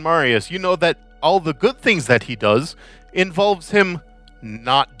 Cesar and Marius, you know that all the good things that he does involves him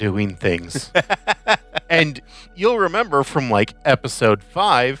not doing things. And you'll remember from like episode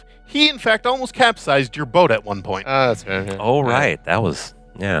 5, he in fact almost capsized your boat at one point. Oh, that's right. Oh, right. That was,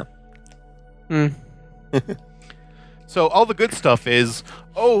 yeah. So all the good stuff is,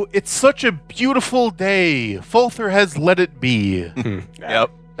 oh, it's such a beautiful day. Falther has let it be.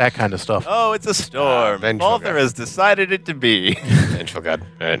 Yep. That kind of stuff. Oh, it's a storm. vengeful Falther guy. has decided it to be. Vengeful God.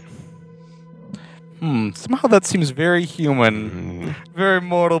 Right. Somehow that seems very human. Very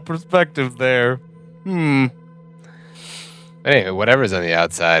mortal perspective there. Anyway, whatever's on the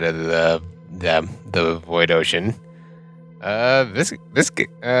outside of the Void Ocean,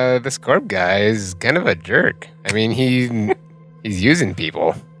 this Corb guy is kind of a jerk. I mean, he's using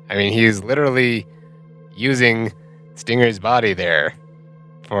people. I mean, he's literally using Stinger's body there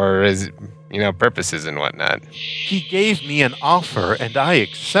for his purposes and whatnot. He gave me an offer and I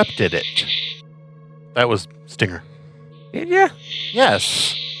accepted it. That was Stinger. Did you?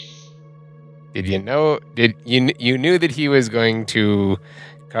 Yes. Did you know? Did you knew that he was going to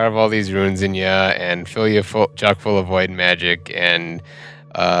carve all these runes in you and fill you chock full of void magic and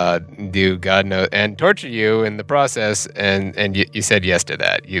do God knows and torture you in the process? And you said yes to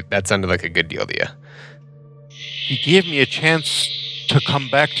that. That sounded like a good deal to you. He gave me a chance to come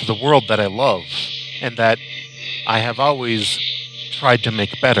back to the world that I love and that I have always tried to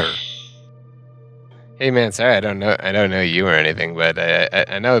make better. Hey man, sorry I don't know you or anything, but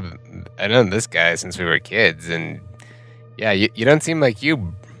I know this guy since we were kids, and yeah, you don't seem like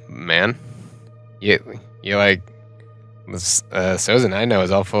you, man. You like Sozin I know is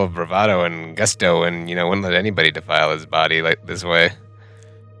all full of bravado and gusto, and wouldn't let anybody defile his body like this way.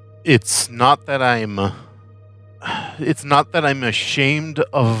 It's not that I'm ashamed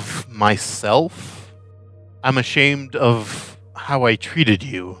of myself. I'm ashamed of how I treated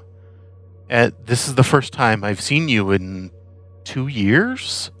you. This is the first time I've seen you in 2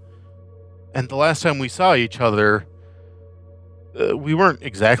 years. And the last time we saw each other, we weren't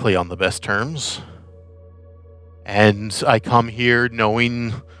exactly on the best terms. And I come here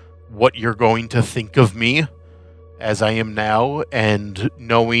knowing what you're going to think of me as I am now, and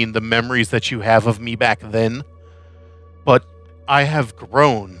knowing the memories that you have of me back then. But I have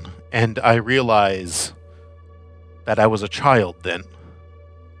grown, and I realize that I was a child then.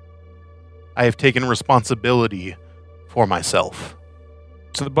 I have taken responsibility for myself.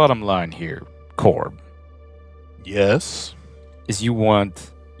 So the bottom line here, Corb, Yes. is you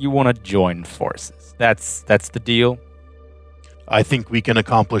want to join forces. That's the deal. I think we can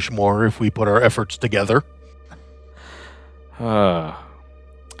accomplish more if we put our efforts together. Can't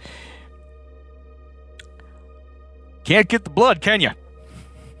get the blood, can you?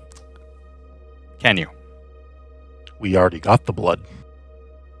 Can you? We already got the blood.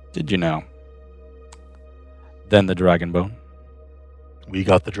 Did you know? Then the dragon bone. We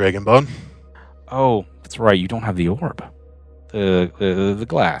got the dragon bone. Oh, that's right. You don't have the orb. The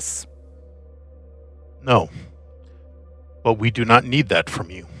glass. No. But we do not need that from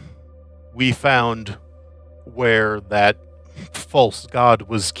you. We found where that false god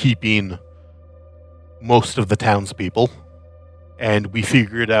was keeping most of the townspeople. And we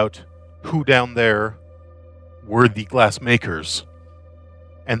figured out who down there were the glass makers.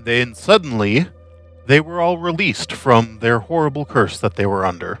 And then suddenly, they were all released from their horrible curse that they were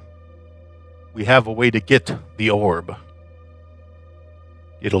under. We have a way to get the orb.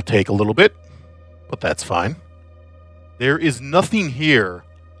 It'll take a little bit, but that's fine. There is nothing here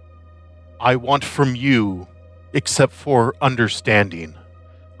I want from you except for understanding.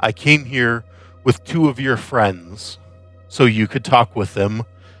 I came here with 2 of your friends so you could talk with them.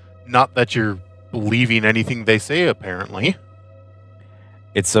 Not that you're believing anything they say, apparently.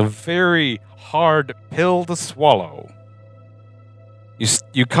 It's a very hard pill to swallow.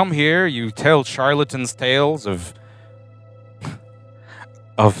 You come here, you tell charlatans tales of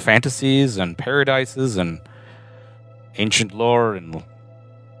fantasies and paradises and ancient lore and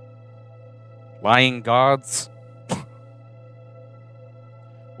lying gods.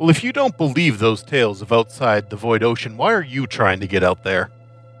 Well, if you don't believe those tales of outside the void ocean, why are you trying to get out there?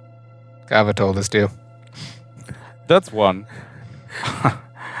 Kava told us to. That's one.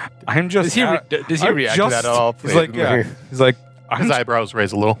 I'm just. Does he react to that at all? He's like, yeah. He's like, His eyebrows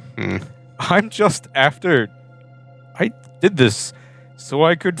raise a little. I'm just after. I did this so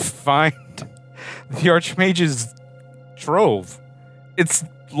I could find the Archmage's trove. It's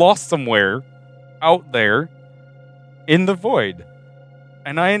lost somewhere out there in the void.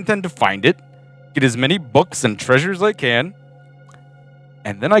 And I intend to find it, get as many books and treasures as I can,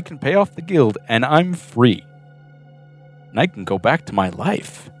 and then I can pay off the guild and I'm free. And I can go back to my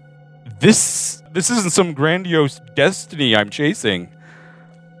life. This isn't some grandiose destiny I'm chasing.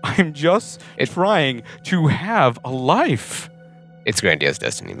 I'm just trying to have a life. It's grandiose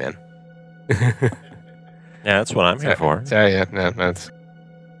destiny, man. Yeah, that's what I'm here for. Sorry, yeah, no, that's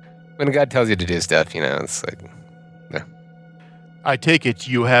when God tells you to do stuff, it's like, no. I take it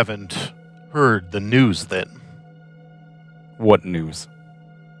you haven't heard the news then. What news?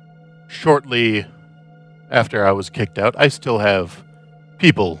 Shortly after I was kicked out, I still have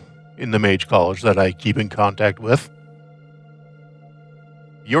people in the Mage College that I keep in contact with.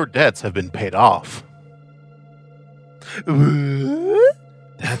 Your debts have been paid off.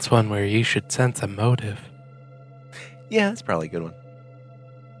 That's one where you should sense a motive. Yeah, that's probably a good one.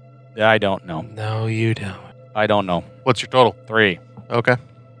 I don't know. No, you don't. I don't know. What's your total? 3. Okay.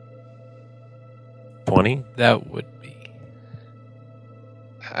 20? That would be.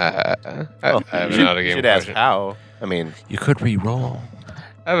 I have you an out of should, game should ask question. how. I mean, You could re-roll.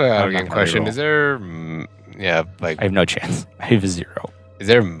 I have an out I'm of not game gonna question. reroll. Is there, I have no chance. I have 0. is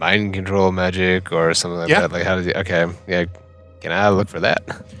there mind control magic or something like Yeah. that? Like, how does he? Okay, yeah. Can I look for that?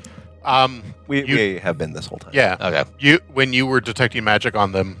 we have been this whole time. Yeah. Okay. When you were detecting magic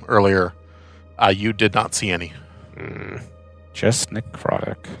on them earlier, you did not see any. Just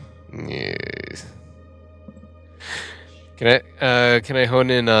necrotic. Yes. Can I hone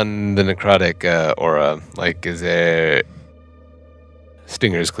in on the necrotic aura? Like, is there?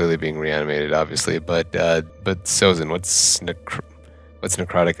 Stinger is clearly being reanimated, obviously, but Sozin, what's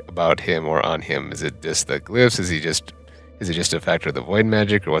necrotic about him or on him? Is it just the glyphs? Is it just a factor of the void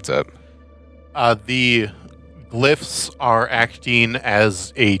magic, or what's up? The glyphs are acting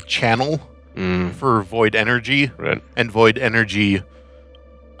as a channel for void energy, Right. and void energy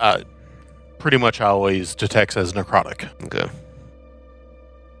pretty much always detects as necrotic. Okay.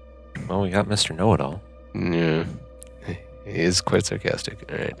 Well, we got Mr. Know-It-All. Yeah. He is quite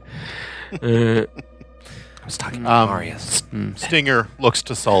sarcastic. All right. I was talking about Marius. Stinger looks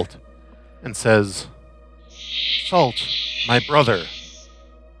to Salt and says, Salt, my brother,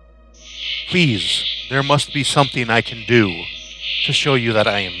 please, there must be something I can do to show you that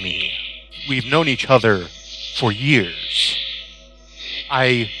I am me. We've known each other for years.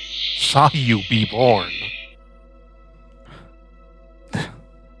 I saw you be born.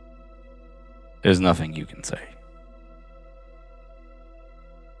 There's nothing you can say.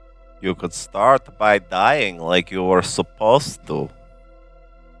 You could start by dying like you were supposed to.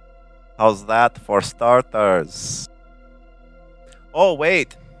 How's that for starters? Oh,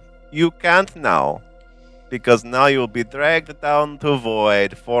 wait. You can't now. Because now you'll be dragged down to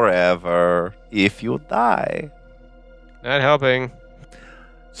void forever if you die. Not helping.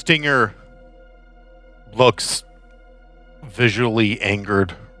 Stinger looks visually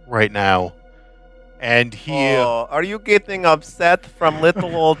angered right now. And Oh, are you getting upset from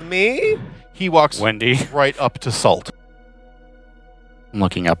little old me? he walks Wendy. right up to Salt. I'm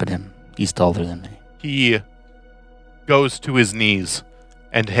looking up at him. He's taller than me. He goes to his knees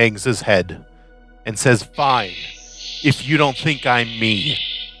and hangs his head and says, Fine, if you don't think I'm me.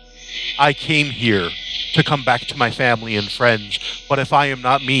 I came here to come back to my family and friends. But if I am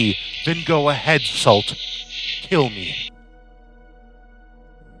not me, then go ahead, Salt. Kill me.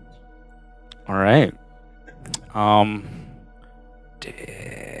 All right.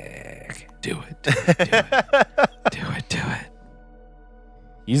 Dick. Do it. Do it.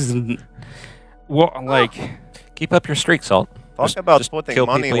 He's well, like Keep up your streak, Salt. Talk about just putting kill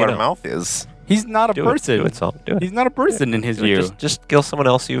money people where you know. mouth is. he's not a Do person. it. Do it, Salt. Do it. He's not a person in his Do it. view. Just kill someone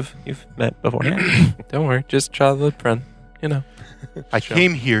else you've met before. Don't worry. Just childhood friend. You know. I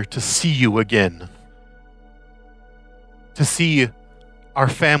came here to see you again. To see our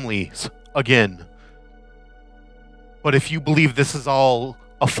families again. But if you believe this is all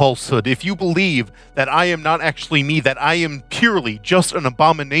a falsehood, if you believe that I am not actually me, that I am purely just an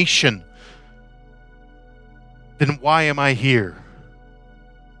abomination, then why am I here?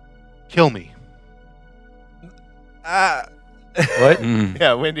 Kill me. What? Mm.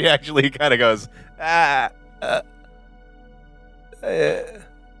 Yeah, Wendy actually kind of goes,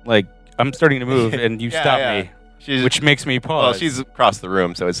 Like I'm starting to move, and you Yeah, stop yeah. me, She's, which makes me pause. well, she's across the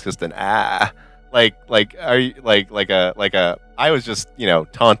room, so it's just an like are you like a I was just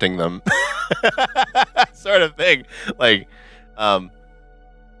taunting them sort of thing, like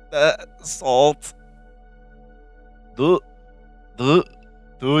Salt. Do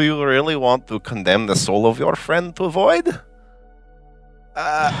you really want to condemn the soul of your friend to void?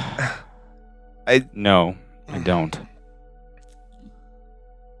 No, I don't.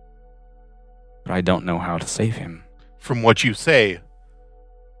 But I don't know how to save him. From what you say,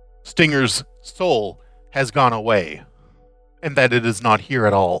 Stinger's soul has gone away, and that it is not here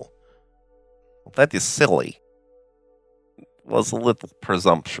at all. That is silly. It was a little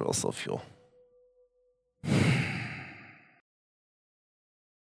presumptuous of you.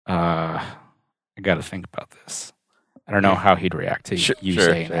 I got to think about this. I don't know how he'd react to you Sure,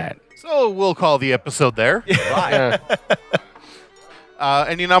 saying sure. that. So we'll call the episode there. Yeah.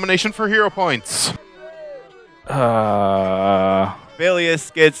 Any nomination for hero points? Bilius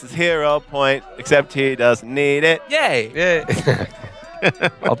gets his hero point, except he doesn't need it. Yay! Yeah.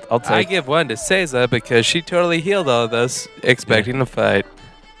 I'll I take. give one to Seiza because she totally healed all of us, expecting a fight.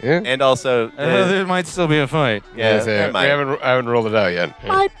 Yeah. And also, There might still be a fight. yeah, So never we mind. haven't rolled it out yet.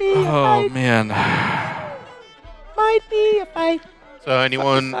 Yeah. Oh man. So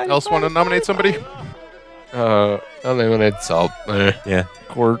anyone else want to nominate somebody? I'll eliminate Salt.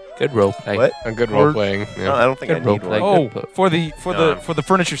 Court. Good role play. What? A good Or- role playing. No, Yeah. I don't think I Good role need play. one. Oh, Good for the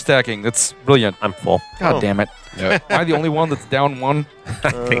furniture stacking. That's brilliant. I'm full. God Oh. damn it. Yeah. Am I the only one that's down one?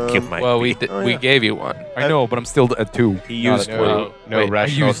 I think you might. Well, be. we gave you one. I know, but I'm still at 2. He used Not at one. three. No Wait, I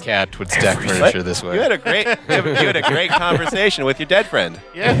rational used cat would stack everything. furniture this way. You had a great, you had a great conversation with your dead friend.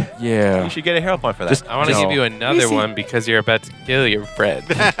 Yeah. Yeah. You should get a hero point for that. Just- I want to No. give you another one because you're about to kill your friend.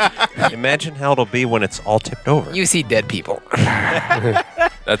 Imagine how it'll be when it's all tipped over. You see dead people.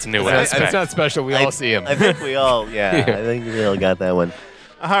 That's a new one. It's not special. We all see him. I think we all, I think we all got that one.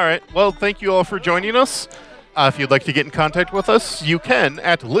 All right. Well, thank you all for joining us. If you'd like to get in contact with us, you can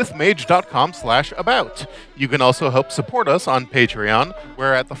at lithmage.com/about. You can also help support us on Patreon,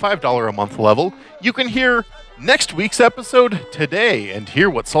 where at the $5 a month level, you can hear next week's episode today and hear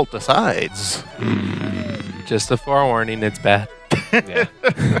what Salt decides. Just a forewarning, it's bad.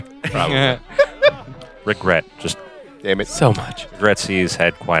 Probably. Regret. Just Damn it. So much. regrets he's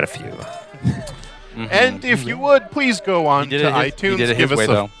had quite a few. And if you would, please go on He to did it his- he iTunes, did it give his us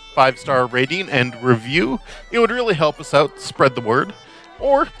way, a though. 5-star rating and review. It would really help us out, spread the word.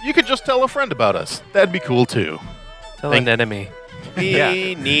 Or you could just tell a friend about us. That'd be cool too. Tell Thank- an enemy.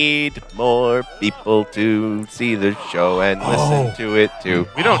 We need more people to see the show and listen to it too.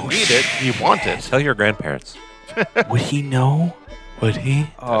 We don't need it. We want it. Tell your grandparents. Would he know? Would he?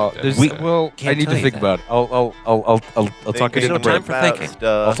 I can't need tell to you think that. about it. I'll talk it in no the time break. for thinking.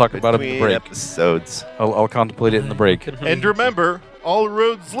 I'll talk about it in the between break. episodes. I'll contemplate it in the break. And remember, all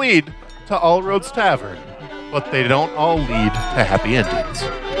roads lead to All Roads Tavern, but they don't all lead to happy endings.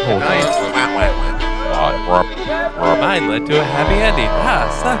 Hold on. Mine led to a happy ending.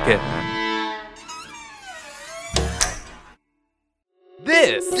 Suck it.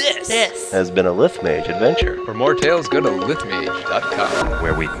 This. Has been a Lift Mage adventure. For more tales, go to lithmage.com.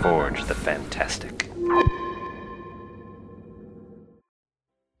 Where we forge the fantastic.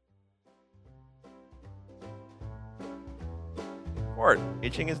 Ford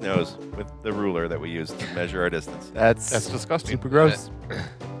itching his nose with the ruler that we use to measure our distance. That's disgusting. Super gross.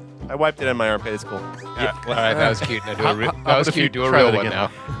 I wiped it in my armpit. It's cool. All right, that was cute. Now do a How that about was if you cute. Do a try real that one again?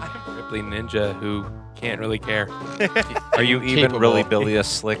 now. Ripley Ninja who can't really care. Are you even Capable. really Bilious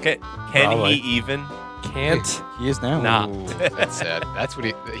Slick? Can Probably. he even? can't. He is now. Nah. Ooh, that's sad. That's what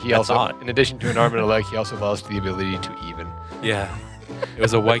he That's also, odd. in addition to an arm and a leg, he also lost the ability to even. Yeah. It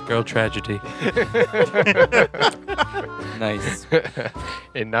was a white girl tragedy. Nice.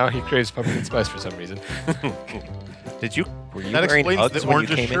 And now he craves pumpkin spice for some reason. Were you That wearing explains Uggs the when you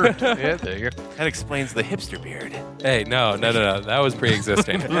orange came shirt. Yeah, there you go. That explains the hipster beard. Hey, no. That was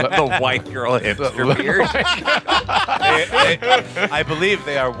pre-existing. the white girl hipster beard. I believe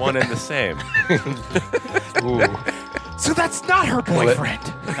they are one and the same. Ooh. So that's not her boyfriend.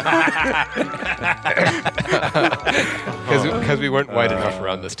 Because we weren't white enough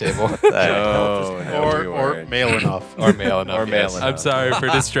around this table. Or male enough. Or male enough. Or male yes. enough. I'm sorry for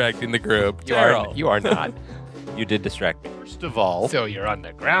distracting the group. You are not. You did distract me. First of all, So you're on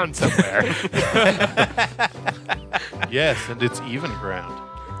the ground somewhere. yes, and it's even ground.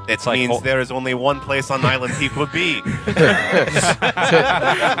 It like means hol- there is only one place on island he could be.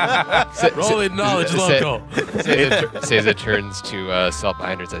 Rolling knowledge Say- local. Seiza turns to Salt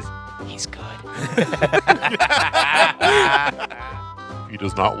behind her and says, "He's good." He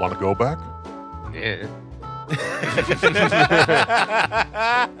does not want to go back. Yeah.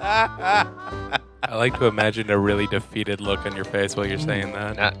 I like to imagine a really defeated look on your face while you're saying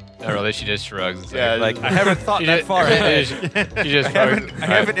that. Not really. She just shrugs. It's Yeah, like, I haven't thought she that just- far ahead. She just I shrugs.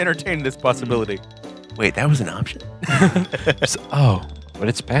 haven't entertained this possibility. Wait, that was an option? Oh, but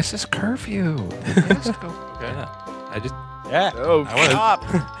it's past his curfew. Yeah. I just Yeah. Oh, I wanna- stop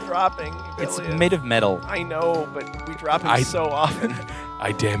dropping. It's Ilias. made of metal. I know, but we drop him I- so often.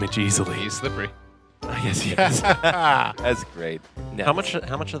 I damage easily. He's slippery. Yes, yes. That's great. How much of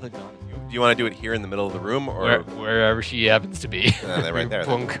the gun? Do you want to do it here in the middle of the room, or Wherever she happens to be. they're right there?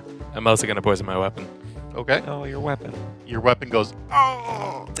 then. Plunk. I'm also gonna poison my weapon. Okay. Oh, your weapon. Your weapon goes,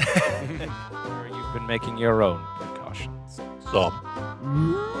 oh! You've been making your own precautions. Some.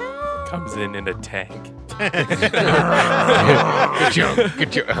 Comes in a tank. Good job.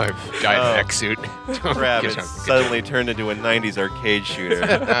 Good job. Giant Oh. mech suit. Crap, Good it job. suddenly turned into a 90s arcade shooter.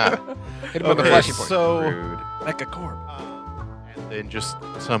 Hit him with the Okay, flashing point. so, Rude. and then just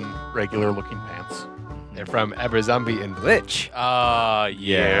some regular looking pants. They're from Abra Zombie and Glitch. Ah,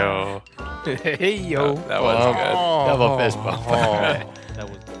 yeah. Hey, yo. That was good. Double fist bump. That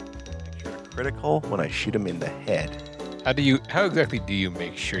was Critical when I shoot him in the head. How exactly do you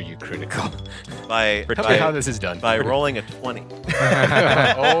make sure you critical? By, Tell me how this is done. by rolling a 20.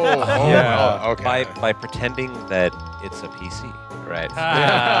 Yeah. Okay. By pretending that it's a PC. Right.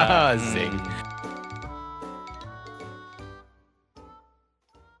 Ah. Zing.